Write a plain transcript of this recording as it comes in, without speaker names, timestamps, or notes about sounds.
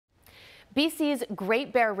BC's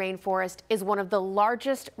Great Bear Rainforest is one of the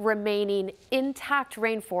largest remaining intact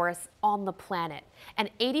rainforests on the planet, and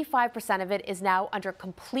 85% of it is now under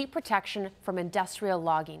complete protection from industrial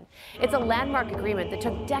logging. It's a landmark agreement that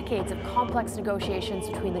took decades of complex negotiations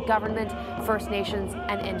between the government, First Nations,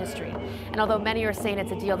 and industry. And although many are saying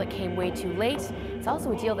it's a deal that came way too late, it's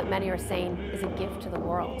also a deal that many are saying is a gift to the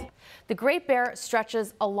world. The Great Bear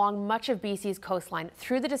stretches along much of BC's coastline,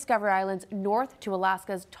 through the Discovery Islands, north to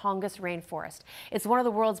Alaska's Tongass Rainforest. It's one of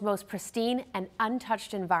the world's most pristine and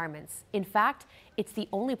untouched environments. In fact, it's the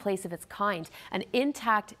only place of its kind, an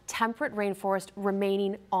intact, temperate rainforest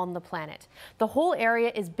remaining on the planet. The whole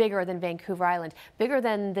area is bigger than Vancouver Island, bigger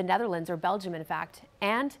than the Netherlands or Belgium, in fact,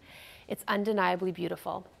 and it's undeniably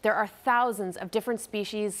beautiful. There are thousands of different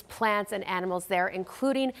species, plants, and animals there,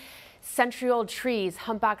 including century-old trees,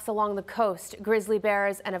 humpbacks along the coast, grizzly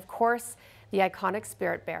bears, and of course, the iconic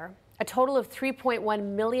spirit bear. A total of 3.1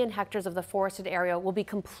 million hectares of the forested area will be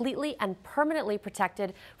completely and permanently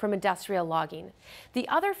protected from industrial logging. The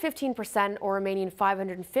other 15%, or remaining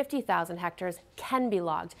 550,000 hectares, can be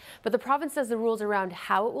logged, but the province says the rules around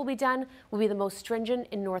how it will be done will be the most stringent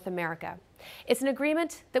in North America. It's an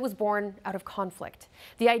agreement that was born out of conflict.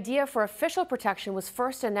 The idea for official protection was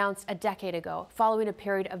first announced a decade ago, following a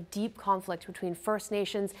period of deep conflict between First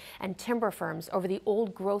Nations and timber firms over the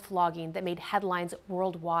old growth logging that made headlines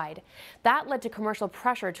worldwide. That led to commercial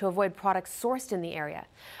pressure to avoid products sourced in the area.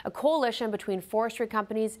 A coalition between forestry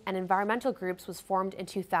companies and environmental groups was formed in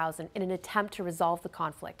 2000 in an attempt to resolve the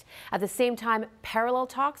conflict. At the same time, parallel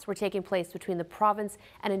talks were taking place between the province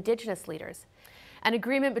and Indigenous leaders. An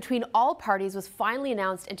agreement between all parties was finally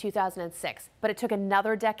announced in 2006, but it took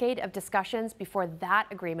another decade of discussions before that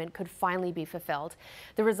agreement could finally be fulfilled.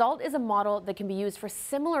 The result is a model that can be used for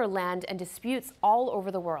similar land and disputes all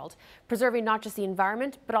over the world, preserving not just the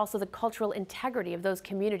environment, but also the cultural integrity of those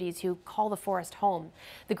communities who call the forest home.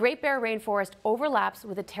 The Great Bear Rainforest overlaps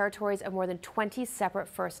with the territories of more than 20 separate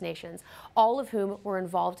First Nations, all of whom were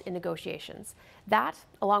involved in negotiations. That,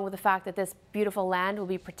 along with the fact that this beautiful land will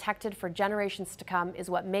be protected for generations to come, is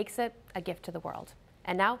what makes it a gift to the world.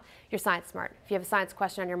 And now, you're Science Smart. If you have a science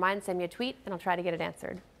question on your mind, send me a tweet and I'll try to get it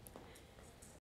answered.